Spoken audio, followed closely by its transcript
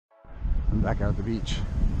I'm back out at the beach.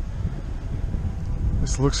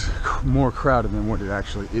 This looks more crowded than what it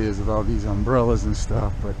actually is with all these umbrellas and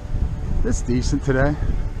stuff, but it's decent today.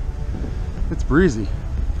 It's breezy.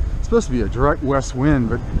 It's supposed to be a direct west wind,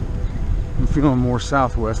 but I'm feeling more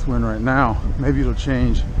southwest wind right now. Maybe it'll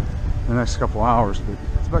change in the next couple hours, but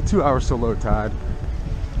it's about 2 hours till low tide.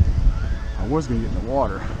 I was gonna get in the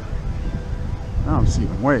water. Now I'm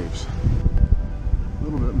seeing waves. A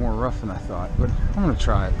little bit more rough than I thought, but I'm gonna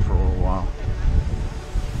try it for a little while.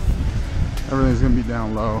 Everything's gonna be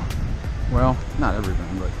down low. Well, not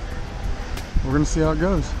everything, but we're gonna see how it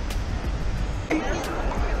goes.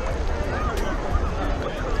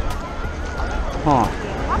 Huh.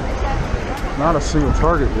 Not a single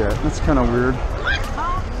target yet. That's kind of weird.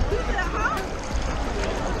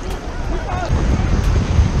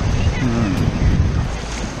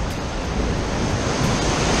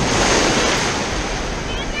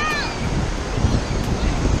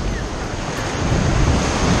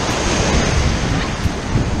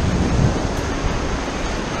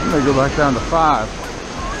 I'm gonna go back down to 5.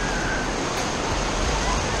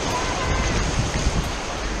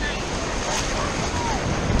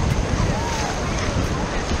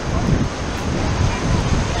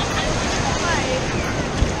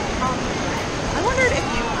 I wondered if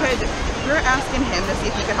you could, we were asking him to see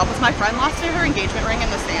if he could help us. My friend lost her engagement ring in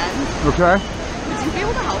the sand. Okay. Would you be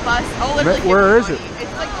able to help us? I'll literally Where is it?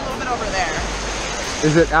 It's like a little bit over there.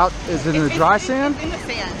 Is it out? Is it in the dry sand? It's in the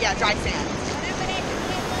sand. Yeah, dry sand.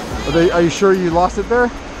 Are you sure you lost it there?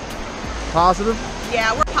 Positive?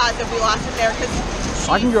 Yeah, we're positive we lost it there because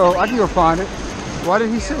I can go find it. Why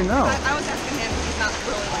did he say no? I was asking him. He's not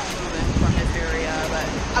really like moving from his area, but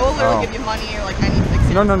I will literally give you money or like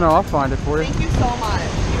anything. No, I'll find it for you. Thank you so much.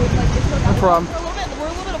 He was like, no problem. We're a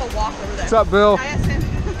little bit of a walk over there. What's up, Bill? I asked him.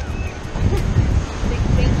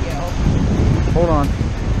 Thank you. Hold on.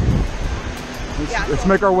 Let's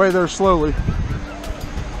make our way there slowly.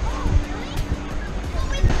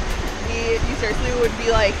 You seriously would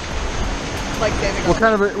be like Santa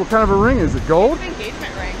Claus. What kind of a ring is it? Gold? It's an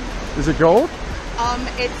engagement ring. Is it gold?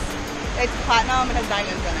 It's platinum and has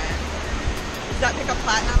diamonds in it. Does that pick up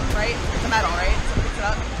platinum, right? It's a metal, right? So it picks it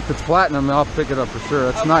up. If it's platinum, I'll pick it up for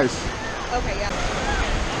sure. That's nice. Okay, yeah.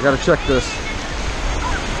 I gotta check this.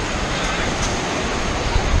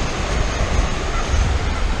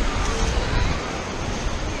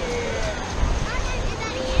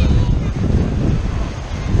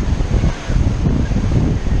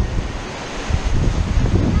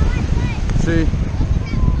 See?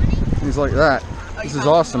 Things like that. This is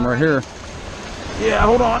awesome right here. Yeah,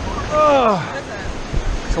 hold on.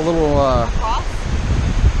 It's a little Cross?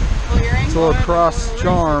 Little earring? it's a little cross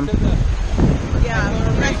charm. Yeah.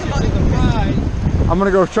 I'm gonna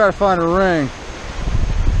go try to find a ring. I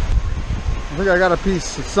think I got a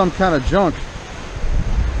piece of some kind of junk,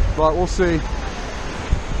 but we'll see.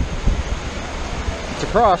 It's a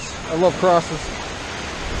cross. I love crosses.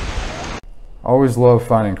 I always love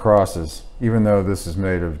finding crosses, even though this is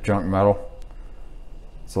made of junk metal.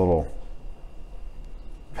 It's a little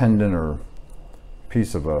pendant or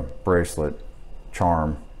piece of a bracelet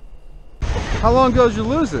charm. How long ago did you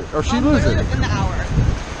lose it? Or she lose it? In the hour.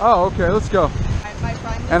 Oh, okay, let's go. My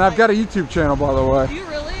friend and I've got a YouTube channel, by the way. Do you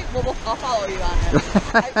really? Well, I'll follow you on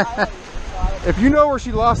it. If you know where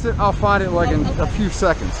she lost it, I'll find it like in a few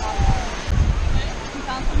seconds.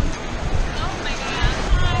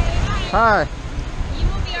 Hi. You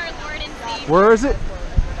will be our Lord and Savior. Where is it?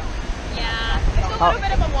 Yeah. It's a little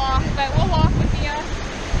bit of a walk, but we'll walk with you.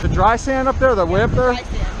 The dry sand up there? The way up there? Dry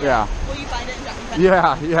sand, yeah. Will you find it?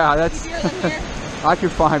 Yeah, that's... I can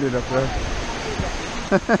find it up there.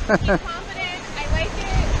 Be confident.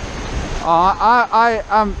 I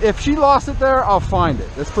like it. If she lost it there, I'll find it.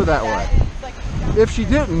 Let's put it that way. If she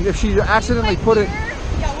didn't, if she accidentally put it...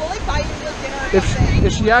 Yeah, we'll like buy you dinner.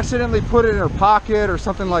 If she accidentally put it in her pocket or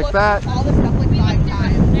something like that, all this stuff like 5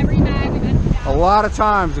 times. Every bag we've been a lot of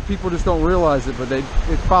times the people just don't realize it, but it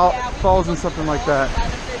falls in something like that.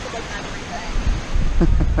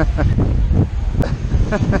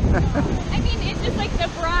 I mean, it's just like the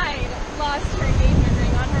bride lost her engagement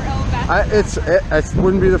ring on her own basketball. It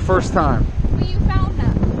wouldn't be the first time. But you found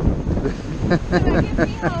them. So it gives me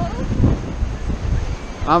hope.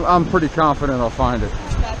 I'm pretty confident I'll find it.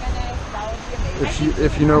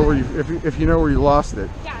 If you know where you lost it.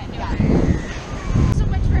 Yeah, no. Thanks so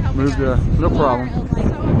much for helping us. No problem. So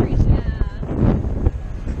appreciative.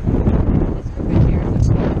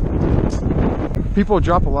 People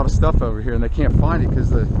drop a lot of stuff over here and they can't find it because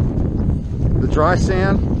the dry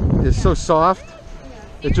sand is so soft.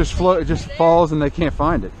 It just falls and they can't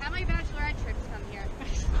find it. How my bachelorette trips come here.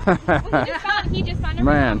 Well, he just found it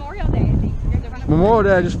on Memorial Day, I think. Memorial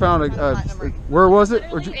Day, I just found where was it?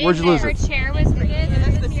 Where'd you lose Her it? chair was fitted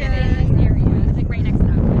in this area. It's like right next to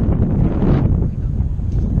that one.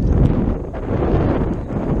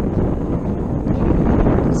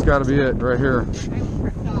 It's got to be it right here. Stop.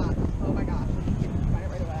 Oh my gosh. Find it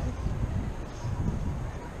right away.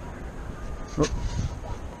 Oh.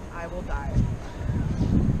 I will die.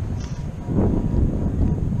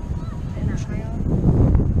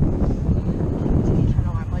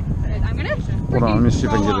 I'm gonna. Hold on, let me see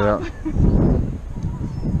if I can get it out.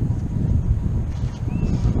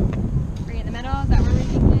 Right in the middle. Is that where we're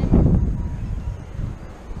thinking?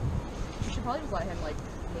 We should probably just let him like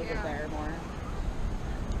move it there more.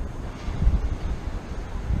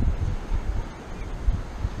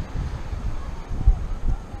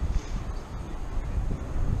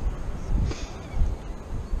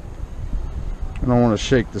 I don't want to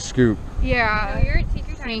shake the scoop. Yeah. No, take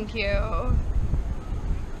your time. Thank you.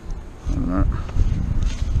 Alright.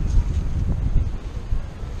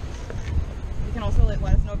 You can also like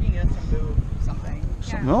let us know if you need us to move something.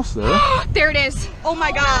 Something else there. There it is. Oh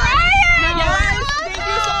my god! Yes! Thank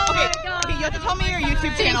you so much. Okay, you have to tell me your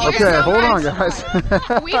YouTube channel. Okay, hold on, guys.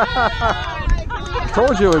 We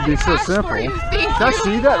Told you it would be so simple. Thank Can I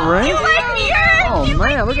see that ring? Oh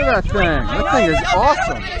man, look at that thing. That thing is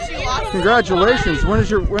awesome. Congratulations. When is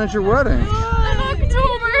your wedding?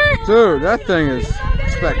 October. Dude, that thing is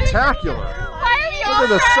spectacular. Look at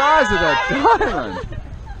the size of that diamond.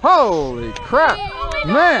 Holy crap.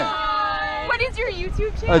 Man. What is your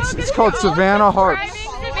YouTube channel? It's called Savannah Harps.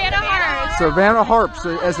 Savannah Harps. Savannah Harps,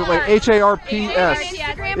 as it like H-A-R-P-S.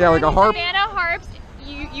 Yeah, like a harp. Savannah Harps.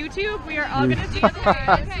 YouTube. We are all gonna see it on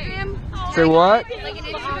Instagram. Say what? Like an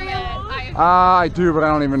Instagram. I do, but I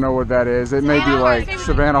don't even know what that is. It may be like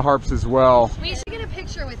Savannah Harps as well. We should get a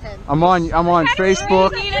picture with him. I'm on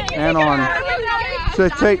Facebook and on. So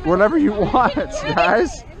take whatever you want,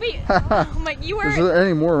 guys. Is there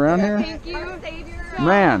any more around here? Thank you.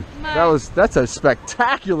 Man, that's a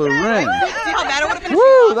spectacular ring. See how bad it would have been?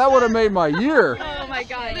 Woo, that would have made my year. Oh my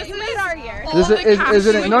god. This made our year. Is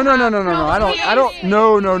it? No. I don't.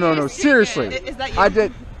 No. Seriously. Is that you? I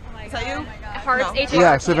did. Is that you? Harps, No.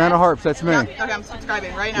 Yeah, Savannah Harps. That's me. Okay, I'm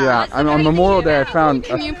subscribing right now. Yeah, I'm on Memorial Day. I found.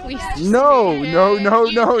 Can you please? No.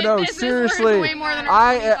 Seriously,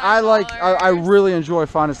 I really enjoy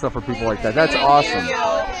finding stuff for people like that. That's awesome.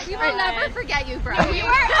 We will never forget you, bro. We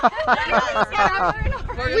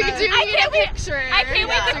do need a picture. I can't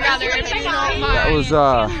wait together. That was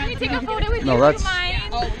Can we take a photo with no, you? that's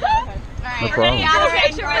No problem.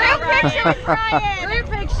 Group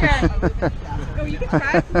picture. Oh, you can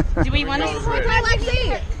try. Do we want to support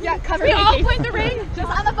Lexi? Yeah, come here. I'll point the ring. Just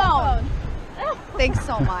on the phone. Thanks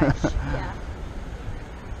so much. Yeah.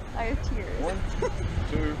 I have tears. 1,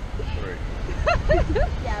 2, 3.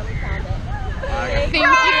 Yeah, we found it. Thank you so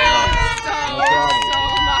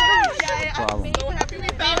problem. I'm so happy we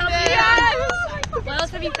found it. What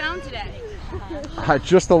else have you found today?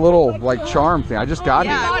 Just a little like charm thing. I just got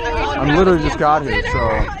here. I'm literally just got here.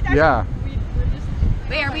 So yeah.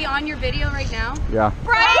 Wait, are we on your video right now? Yeah.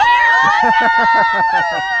 Right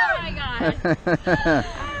Oh my god.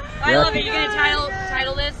 I love it. You're gonna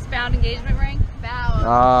title this "Bound Engagement Ring"? Bound.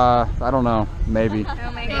 I don't know. Maybe.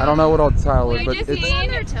 Oh my god. I don't know what I'll title it, but just it's.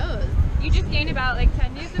 gained their toes. You just gained about like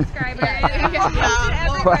 10 new subscribers. We're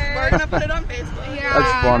gonna put it on Facebook.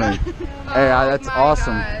 That's funny. Hey, that's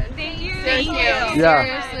awesome. God. Thank you.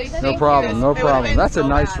 Yeah. Seriously. No problem. No problem. That's a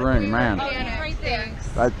nice ring, man. Thanks.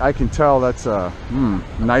 I can tell that's a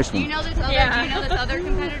nice Do you one. know this other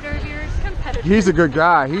competitor of yours? He's a good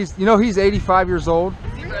guy. He's 85 years old.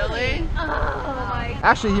 Really? Oh my.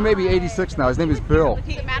 Actually, he may be 86 now. His name is Bill. Does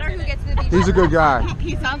it matter who gets the He's a good guy.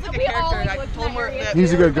 He sounds like a character. I told him we're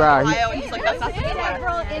He's a good guy. Ohio, and he's like, that's not the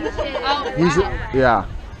He's yeah,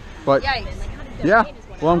 but yeah.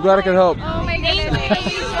 Well, I'm glad I could help. Oh my goodness.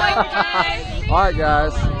 All right,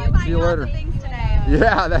 guys. See you later.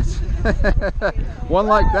 Yeah, that's one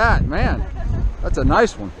like that, man. That's a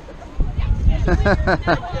nice one.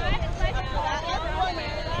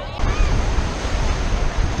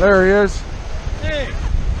 There he is. Hey,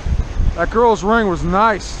 That girl's ring was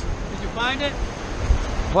nice. did you find it?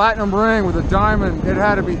 Platinum ring with a diamond. It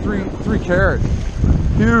had to be 3 carat.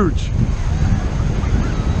 Huge.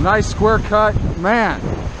 Nice square cut, man.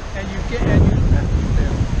 And you left it there.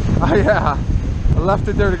 Oh, yeah. I left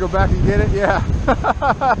it there to go back and get it. Yeah.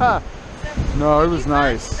 No, it was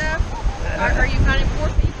nice. Are you finding for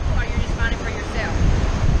people or you're just finding for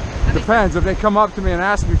yourself? Depends. If they come up to me and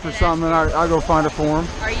ask me for something, I'll go find it for them.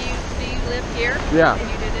 Do you live here? Yeah. And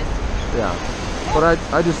you do this? Yeah. But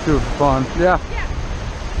I just do it for fun. Yeah.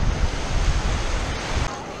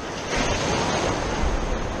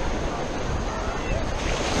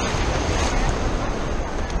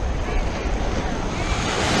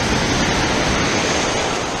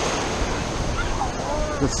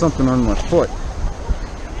 There's something on my foot.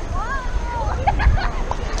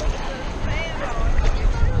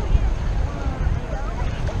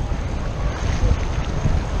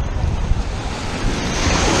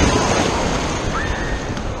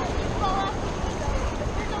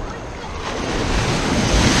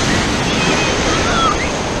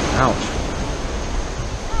 Ouch.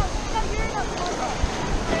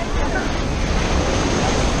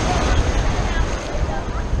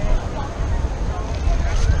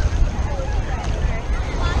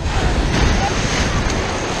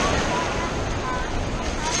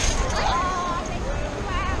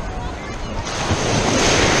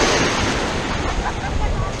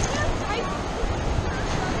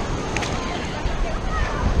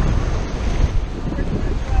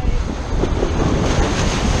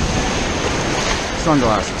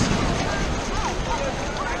 Sunglasses.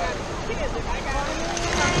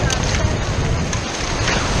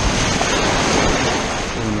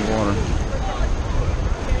 In the water.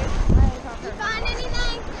 You find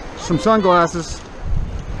anything? Some sunglasses.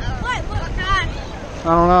 What? What kind? I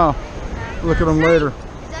don't know. Look at them later. Is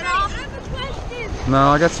that all? I have a question. No,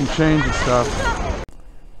 I got some change and stuff.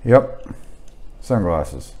 Yep.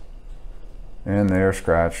 Sunglasses. And they're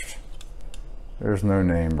scratched. There's no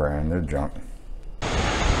name brand. They're junk.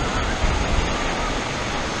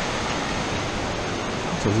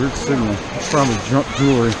 It's a weird signal. It's probably junk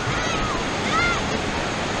jewelry.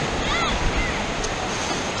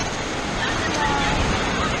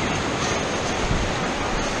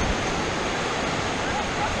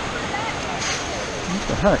 What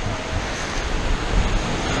the heck?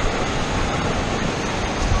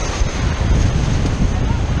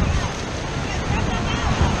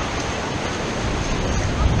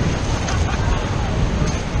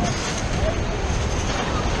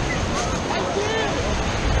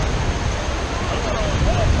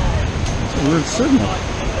 Weird signal. I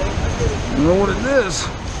don't know what it is.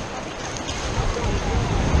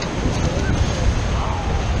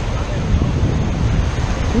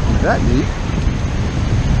 Could be that deep.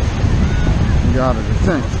 You got it, I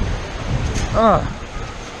think.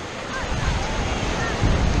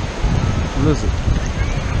 What is it?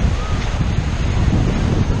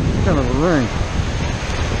 Kind of a ring.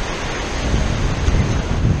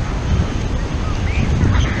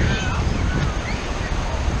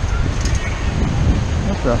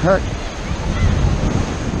 What the heck?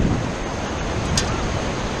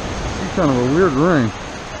 Some kind of a weird ring.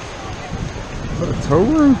 Is that a toe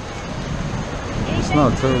ring? It's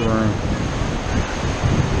not a toe ring.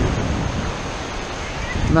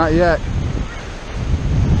 Not yet.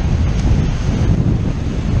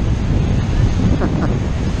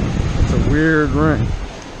 It's a weird ring.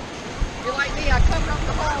 You're like me, I covered up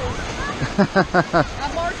the holes.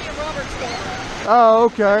 I'm Margie and Robert's store. Oh,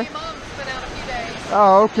 okay. My mom's been out a few days.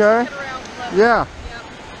 Oh, okay. Get around and let her- Yeah. Yep.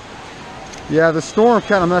 Yeah, the storm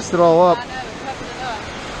kind of messed it all up. I know, covered it up.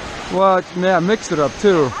 Well, yeah, mixed it up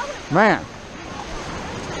too. Man.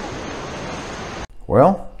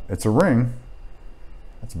 Well, it's a ring.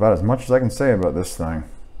 That's about as much as I can say about this thing.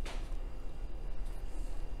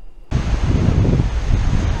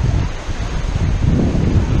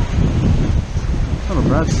 Not a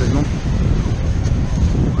bad signal.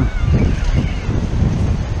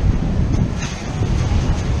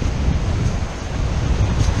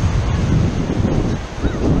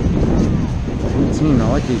 I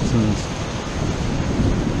like 18s.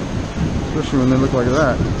 Especially when they look like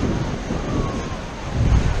that.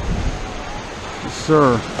 Yes,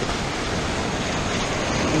 sir.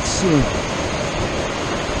 Let's see.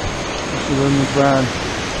 Actually doesn't look bad.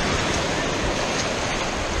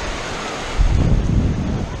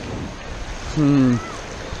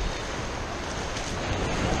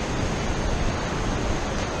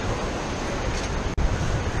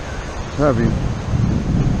 Heavy.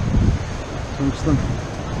 Tungsten.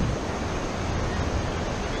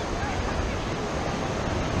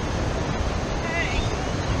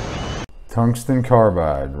 Tungsten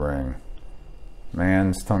carbide ring.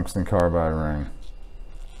 Man's tungsten carbide ring.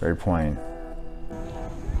 Very plain.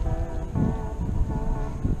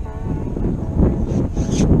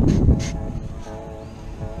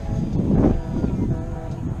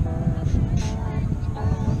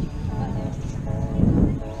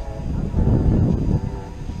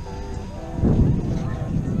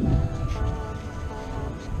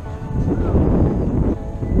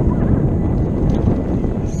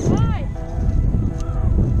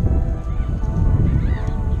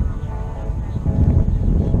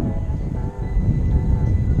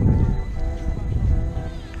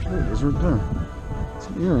 Right there. It's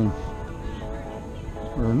an earring.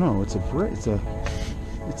 Or no, it's a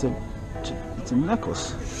It's a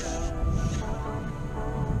necklace.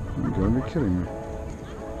 You gotta be kidding me.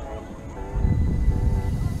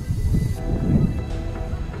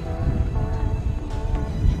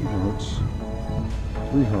 2 hearts.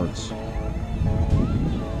 3 hearts.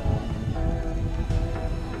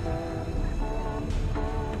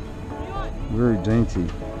 Very dainty.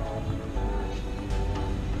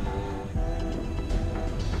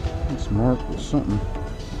 It's marked with something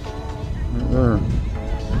right there.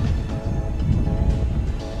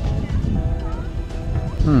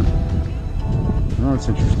 Oh, that's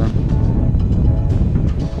interesting.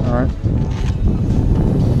 Alright.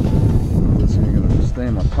 This is going to stay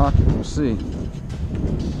in my pocket. We'll see.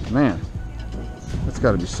 Man, that's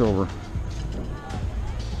got to be silver.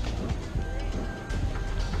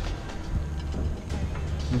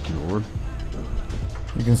 Thank you, Lord.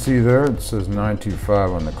 You can see there it says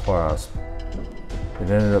 925 on the clasp. It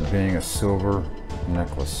ended up being a silver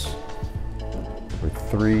necklace with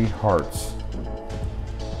 3 hearts,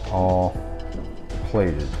 all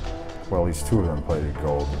plated. Well, at least 2 of them plated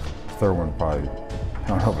gold. The third one probably, I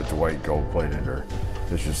don't know if it's white gold plated or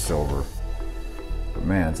it's just silver. But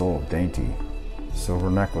man, it's a little dainty silver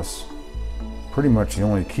necklace. Pretty much the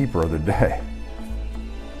only keeper of the day.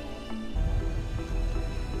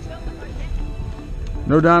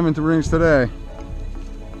 No diamond rings today.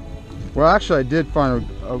 Well, actually, I did find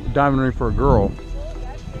a diamond ring for a girl.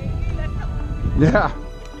 Yeah.